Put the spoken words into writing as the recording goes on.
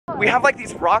We have like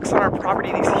these rocks on our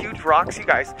property, these huge rocks, you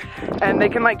guys. And they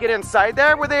can like get inside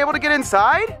there. Were they able to get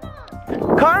inside?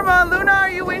 Karma, Luna,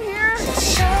 are you in here?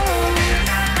 Let's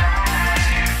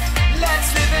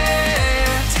live it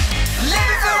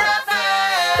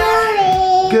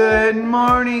forever. Good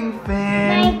morning,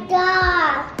 Finn. My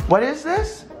dog. What is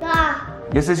this?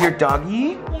 Dog. This is your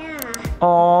doggy? Yeah.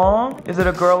 Aww. Is it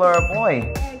a girl or a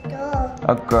boy? A dog.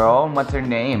 A girl? And what's her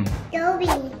name? Dobby.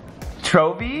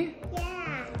 Trovy? Yeah.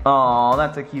 Aw,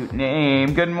 that's a cute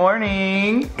name. Good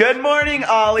morning. Good morning,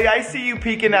 Ollie. I see you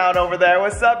peeking out over there.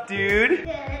 What's up, dude?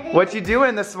 Good. What you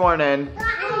doing this morning?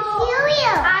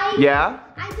 Yeah?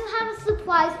 I do have a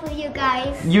surprise for you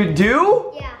guys. You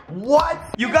do? Yeah. What?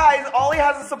 You guys, Ollie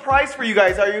has a surprise for you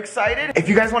guys. Are you excited? If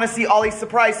you guys want to see Ollie's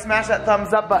surprise, smash that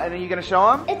thumbs up button. Are you gonna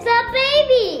show him? It's a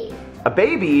baby. A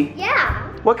baby?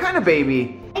 Yeah. What kind of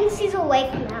baby? I think she's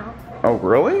awake now. Oh,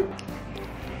 really?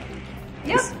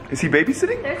 Yep. Is he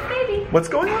babysitting? There's a baby. What's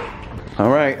going on?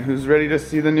 All right, who's ready to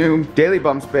see the new Daily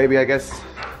Bumps baby? I guess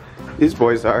these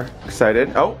boys are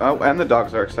excited. Oh, and the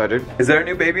dogs are excited. Is there a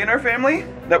new baby in our family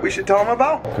that we should tell them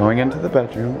about? Going into the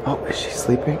bedroom. Oh, is she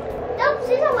sleeping? Nope,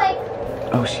 she's awake.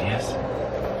 Oh, she is.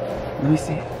 Let me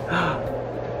see.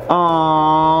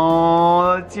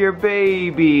 Oh, that's your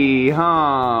baby,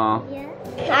 huh? Yeah.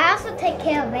 I also take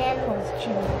care of animals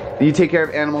too. You take care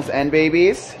of animals and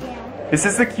babies? Yeah. This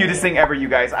is the cutest thing ever, you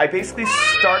guys. I basically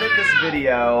started this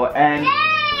video and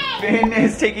Finn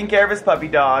is taking care of his puppy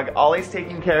dog. Ollie's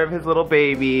taking care of his little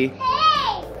baby.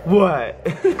 Hey! What?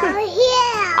 Oh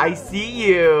yeah! I see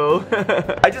you.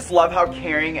 I just love how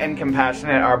caring and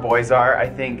compassionate our boys are. I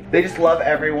think they just love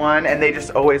everyone and they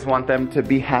just always want them to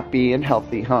be happy and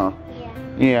healthy, huh? Yeah.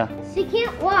 Yeah. She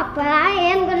can't walk, but I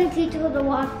am going to teach her to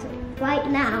walk right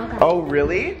now. Guys. Oh,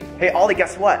 really? Hey, Ollie,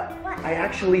 guess what? I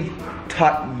actually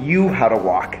taught you how to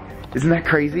walk. Isn't that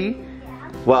crazy?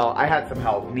 Well, I had some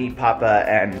help. Me, Papa,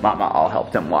 and Mama all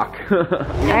helped him walk. All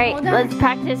right, let's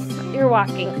practice your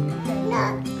walking.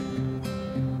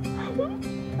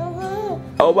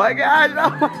 Oh my gosh! Oh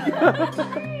my gosh!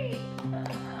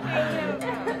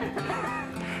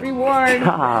 Reward.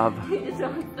 Job. He just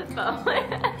wants the phone.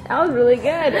 That was really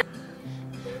good.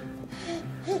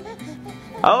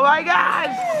 Oh my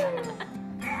gosh!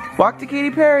 Walk to Katy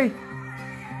Perry.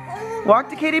 Walk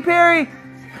to Katy Perry.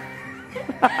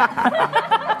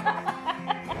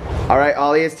 All right,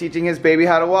 Ollie is teaching his baby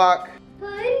how to walk.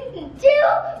 1, 2, 3.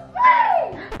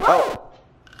 Oh.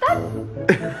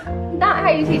 That's not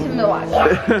how you teach him to walk.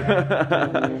 Do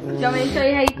you want me to show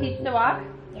you how you teach to walk?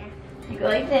 Yeah. You go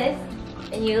like this,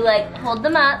 and you like hold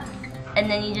them up, and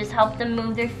then you just help them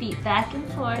move their feet back and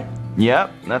forth.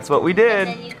 Yep, that's what we did.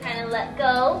 And then you kind of let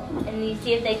go, and you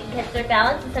see if they can catch their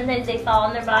balance, and sometimes they fall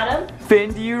on their bottom.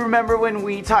 Finn, do you remember when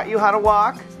we taught you how to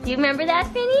walk? Do you remember that,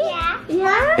 Finny? Yeah.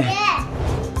 Yeah? Yeah.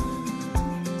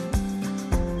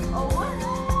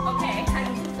 Oh, okay, I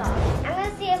need to stop. I'm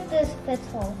going to see if this fits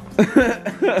hole.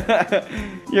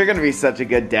 You're gonna be such a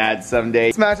good dad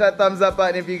someday. Smash that thumbs up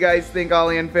button if you guys think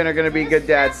Ollie and Finn are gonna be good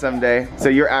dads someday. So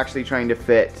you're actually trying to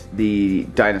fit the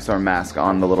dinosaur mask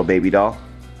on the little baby doll?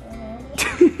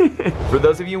 For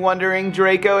those of you wondering,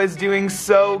 Draco is doing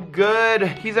so good.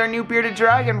 He's our new bearded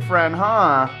dragon friend,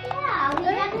 huh? Yeah, we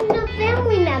got a new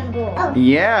family member. Oh.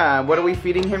 Yeah, what are we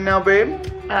feeding him now, babe?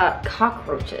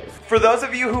 Cockroaches. For those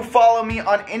of you who follow me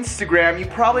on Instagram, you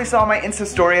probably saw my Insta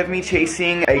story of me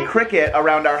chasing a cricket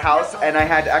around our house, and I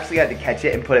actually had to catch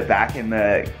it and put it back in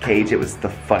the cage. It was the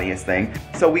funniest thing.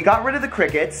 So we got rid of the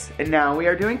crickets, and now we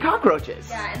are doing cockroaches.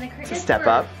 Yeah, and the crickets It's a step were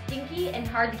up. stinky and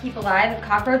hard to keep alive. The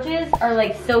cockroaches are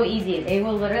like so easy. They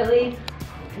will literally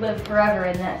live forever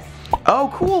in this. Oh,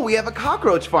 cool. We have a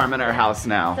cockroach farm in our house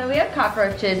now. So we have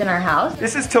cockroaches in our house.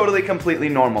 This is totally, completely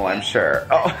normal, I'm sure.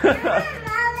 Oh.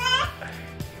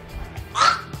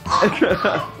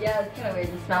 Yeah, it's kind of weird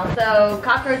to smell. So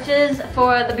cockroaches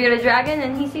for the bearded dragon,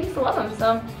 and he seems to love them.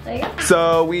 So there you go.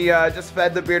 So we just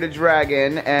fed the bearded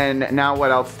dragon, and now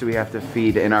what else do we have to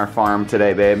feed in our farm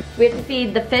today, babe? We have to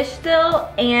feed the fish still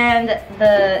and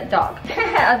the dog. The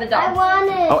I dog. want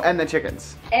it. Oh, and the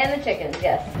chickens. And the chickens,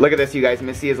 yes. Look at this, you guys.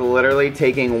 Missy is literally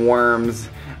taking worms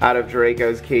out of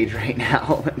Draco's cage right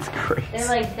now. That's great. They're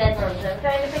like dead worms. I'm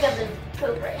trying to pick up the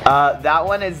poop right now. That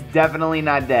one is definitely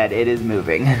not dead. It is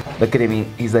moving. Look at him.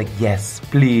 He's like, yes,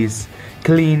 please,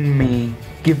 clean me,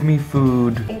 give me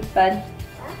food. Thanks, bud.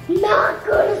 Not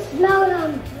gonna smell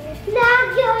them.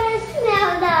 Not gonna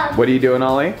smell them. What are you doing,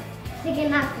 Ollie?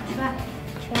 Taking out the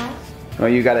trash. Oh,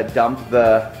 you gotta dump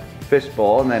the fish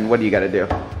bowl, and then what do you gotta do?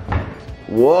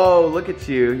 Whoa, look at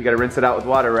you. You gotta rinse it out with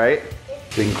water, right?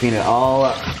 So you can clean it all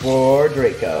up for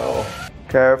Draco.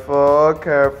 Careful,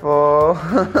 careful.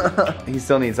 He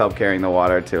still needs help carrying the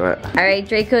water to it. All right,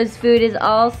 Draco's food is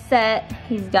all set.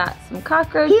 He's got some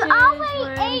cockroaches. He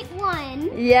already ate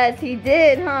one. Yes, he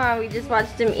did, huh? We just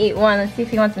watched him eat one. Let's see if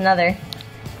he wants another.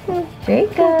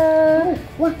 Draco.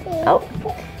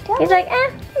 Oh, he's like,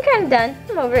 I'm kind of done.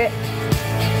 I'm over it.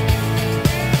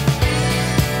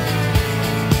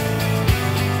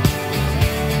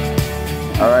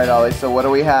 All right, Ollie, so what do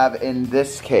we have in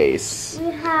this case? We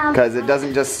have Because it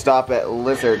doesn't just stop at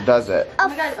lizard, does it? a Oh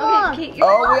my God, frog. okay,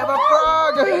 Oh, we have a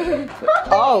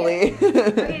frog! Ollie!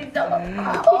 Okay, so he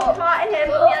caught him.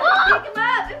 We have to pick him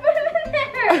up and put him in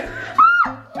there.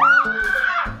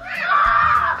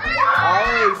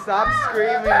 Ollie, stop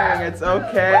screaming. It's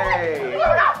okay.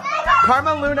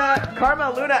 Karma,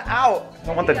 Luna, out. I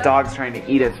don't want the dogs trying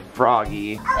to eat his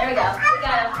froggy. There we go. We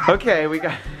got him. Okay, we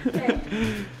got.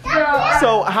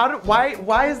 So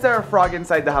why is there a frog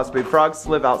inside the house, babe? Frogs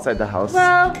live outside the house.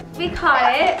 Well, we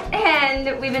caught it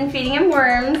and we've been feeding him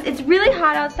worms. It's really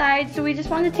hot outside, so we just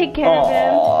want to take care of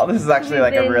him. Oh, this is actually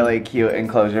like a been- really cute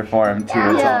enclosure for him too.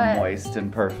 It's Yeah. all moist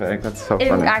and perfect. That's so It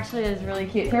funny. actually is really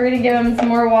cute. So we're gonna give him some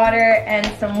more water and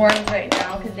some worms right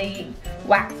now because they eat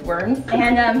wax worms.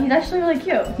 And he's actually really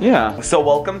cute. Yeah. So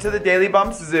welcome to the Daily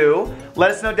Bumps Zoo.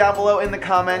 Let us know down below in the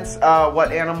comments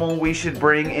what animal we should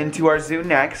bring into our zoo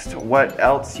next. What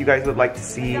else you guys would like to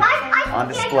see on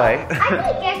display.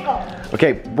 I think gecko.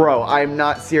 Okay, bro, I'm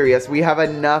not serious. We have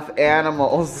enough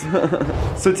animals.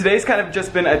 So today's kind of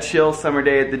just been a chill summer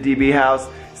day at the DB house.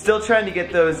 Still trying to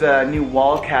get those new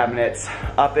wall cabinets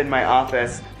up in my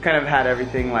office. Kind of had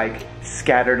everything like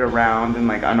scattered around and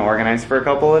like unorganized for a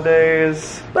couple of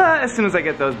days. But as soon as I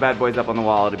get those bad boys up on the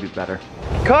wall, it'll be better.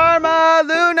 Karma,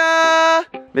 Luna!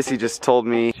 Missy just told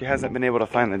me she hasn't been able to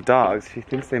find the dogs. She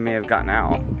thinks they may have gotten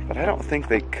out, but I don't think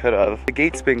they could have. The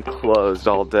gate's been closed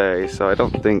all day, so I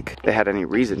don't think they had any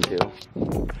reason to.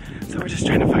 So we're just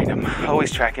trying to find them.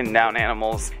 Always tracking down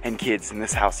animals and kids in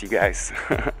this house, you guys.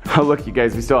 Oh look, you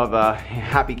guys, we still have a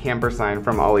happy camper sign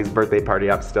from Ollie's birthday party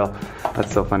up still.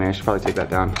 That's so funny, I should probably take that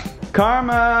down.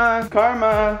 Karma,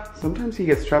 Karma. Sometimes he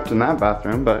gets trapped in that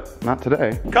bathroom, but not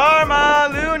today. Karma,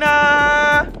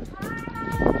 Luna!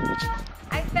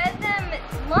 I fed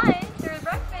them lunch or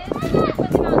breakfast and I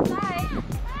put them outside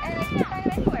and I can't find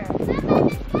them anywhere.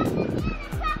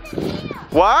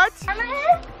 What? Karma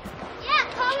is? Yeah,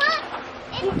 Karma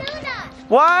and Luna.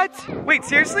 What? Wait,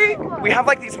 seriously? We have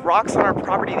like these rocks on our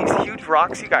property, these huge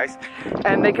rocks, you guys.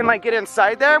 And they can like get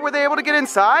inside there? Were they able to get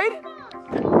inside?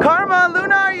 Karma,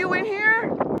 Luna, are you in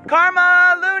here?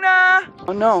 Karma, Luna!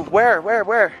 Oh no, where?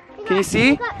 Can you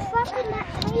see? Karma!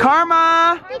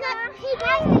 Karma,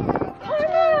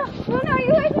 Luna, are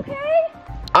you guys okay?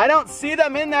 I don't see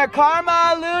them in there.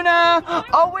 Karma, Luna!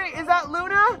 Oh wait, is that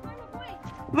Luna?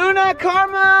 Luna,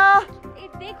 Karma!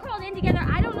 If they crawled in together,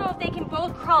 I don't know if they can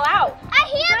both crawl out. I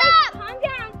hear them. Calm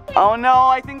down. Oh no,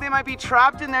 I think they might be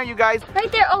trapped in there, you guys.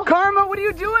 Right there. Oh, Karma, what are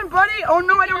you doing, buddy? Oh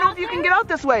no, I don't know if you can get out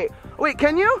this way. Wait,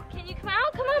 can you? can you come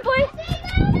out? Come on,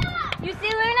 boy. You see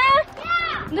Luna?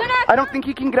 Yeah. Luna, I don't think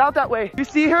he can get out that way. You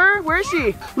see her? Where is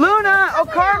she? Luna! Oh,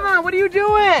 Karma, what are you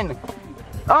doing?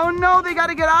 Oh no, they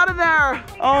gotta get out of there.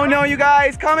 Oh no, you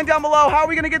guys, comment down below. How are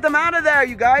we gonna get them out of there,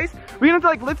 you guys? We gonna have to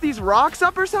like lift these rocks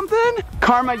up or something?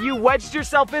 Karma, you wedged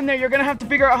yourself in there. You're gonna have to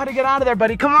figure out how to get out of there,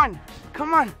 buddy. Come on,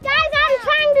 come on. Guys, I'm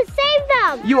trying to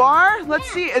save them. You are? Let's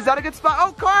see, is that a good spot?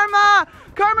 Oh, Karma!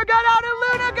 Karma got out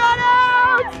and Luna got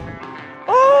out!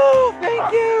 Oh,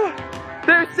 thank you.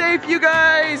 They're safe, you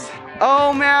guys.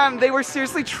 Oh man, they were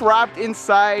seriously trapped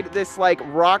inside this like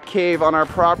rock cave on our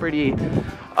property.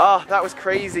 Oh, that was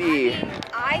crazy.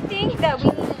 I think that we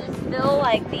need to just fill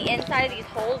like the inside of these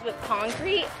holes with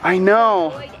concrete. I know.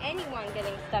 Avoid anyone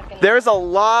getting stuck in there. There's a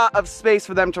lot of space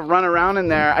for them to run around in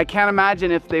there. I can't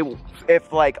imagine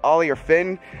if like Ollie or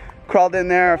Finn crawled in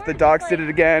there, if the dogs did it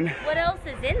again. What else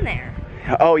is in there?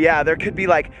 Oh yeah, there could be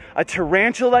like a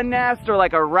tarantula nest or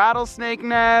like a rattlesnake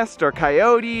nest or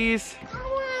coyotes.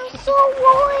 I'm so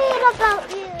worried about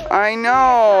you. I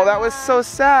know, that was so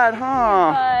sad,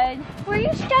 huh? Bud, were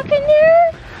you stuck in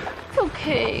there? It's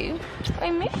okay.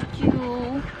 I missed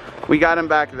you. We got him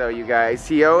back though, you guys.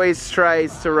 He always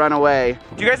tries to run away.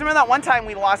 Do you guys remember that one time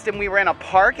we lost him? We were in a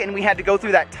park and we had to go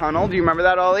through that tunnel. Do you remember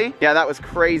that, Ollie? Yeah, that was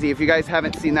crazy. If you guys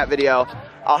haven't seen that video,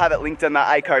 I'll have it linked on the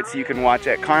iCard so you can watch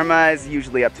it. Karma is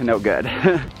usually up to no good.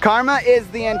 Karma is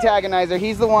the antagonizer.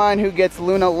 He's the one who gets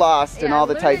Luna lost in all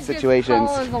the tight situations.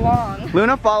 Follows along.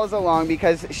 Luna follows along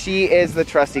because she is the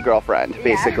trusty girlfriend,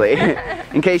 basically.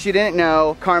 In case you didn't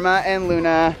know, Karma and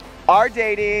Luna are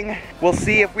dating. We'll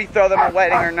see if we throw them a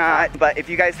wedding or not. But if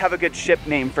you guys have a good ship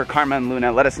name for Karma and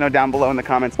Luna, let us know down below in the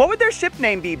comments. What would their ship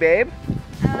name be, babe?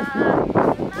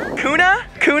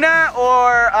 Kuna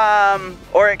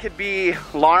or it could be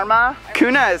Larma.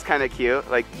 Kuna is kind of cute,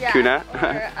 like Kuna.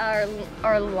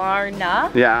 Or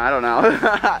Larna. Yeah, I don't know.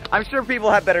 I'm sure people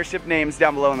have better ship names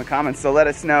down below in the comments, so let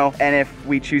us know. And if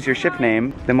we choose your ship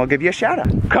name, then we'll give you a shout out.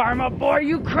 Karma boy,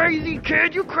 you crazy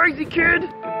kid, you crazy kid.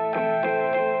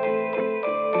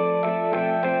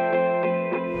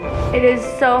 It is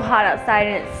so hot outside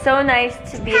and it's so nice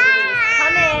to be able to just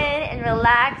come in and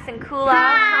relax and cool off.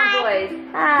 Hi, boys.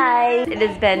 Hi. It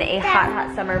has been a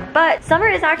hot summer, but summer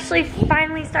is actually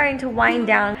finally starting to wind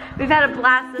down. We've had a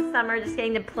blast this summer just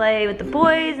getting to play with the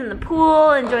boys in the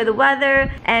pool, enjoy the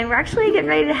weather, and we're actually getting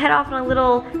ready to head off on a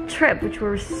little trip, which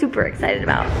we're super excited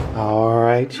about. All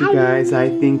right, you guys, I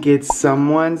think it's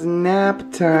someone's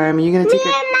nap time. Are you gonna take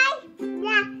a...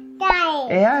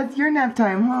 Yeah, it's your nap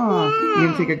time, huh? Yeah. You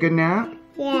gonna take a good nap?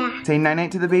 Yeah. Say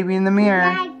night-night to the baby in the mirror.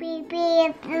 Night,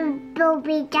 baby,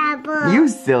 booby double. You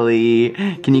silly.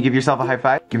 Can you give yourself a high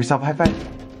five? Give yourself a high five.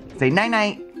 Say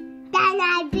night-night.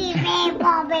 Night, baby,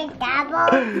 booby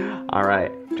double. All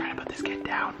right, trying to put this kid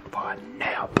down for a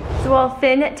nap. So while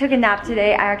Finn took a nap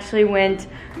today, I actually went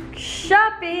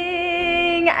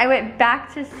shopping. I went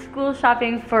back to school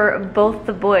shopping for both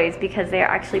the boys because they are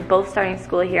actually both starting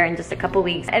school here in just a couple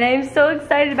weeks. And I'm so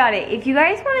excited about it. If you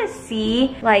guys want to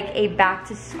see like a back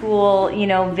to school, you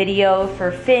know, video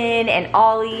for Finn and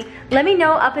Ollie, let me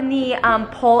know up in the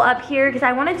poll up here because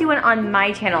I want to do it on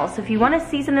my channel. So if you want to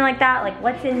see something like that, like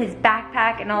what's in his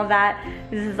backpack and all that,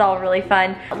 this is all really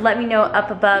fun. Let me know up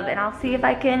above and I'll see if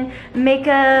I can make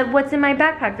a what's in my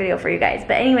backpack video for you guys.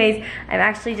 But anyways, I'm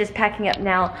actually just packing up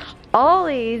now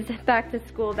Ollie's back to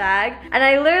school bag, and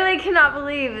I literally cannot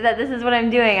believe that this is what I'm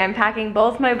doing. I'm packing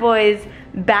both my boys'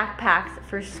 backpacks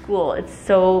for school. It's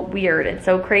so weird, it's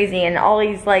so crazy, and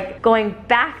Ollie's like going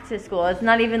back to school. It's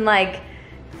not even like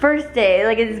first day,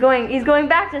 like he's going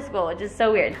back to school, which is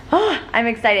so weird. Oh, I'm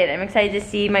excited to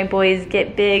see my boys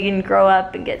get big and grow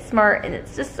up and get smart, and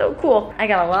it's just so cool. I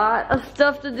got a lot of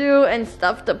stuff to do and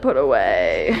stuff to put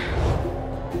away.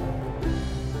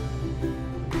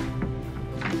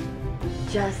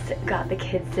 Just got the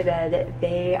kids to bed.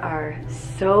 They are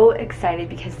so excited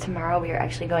because tomorrow we are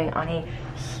actually going on a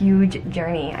huge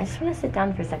journey. I just want to sit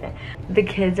down for a second. The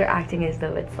kids are acting as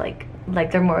though it's like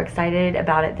they're more excited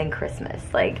about it than Christmas.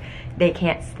 Like they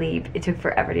can't sleep. It took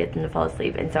forever to get them to fall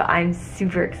asleep, and so I'm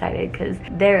super excited because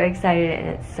they're excited and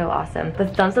it's so awesome.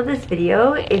 But thumbs up this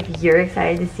video if you're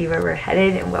excited to see where we're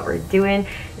headed and what we're doing.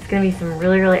 It's gonna be some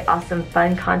really awesome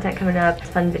fun content coming up,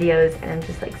 fun videos, and I'm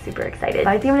just like super excited. So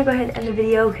I think I'm gonna go ahead and end the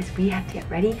video because we have to get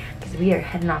ready because we are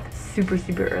heading off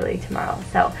super early tomorrow.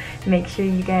 So make sure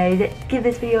you guys give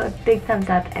this video a big thumbs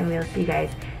up and we'll see you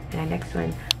guys in our next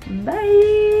one.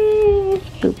 Bye!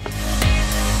 Boop.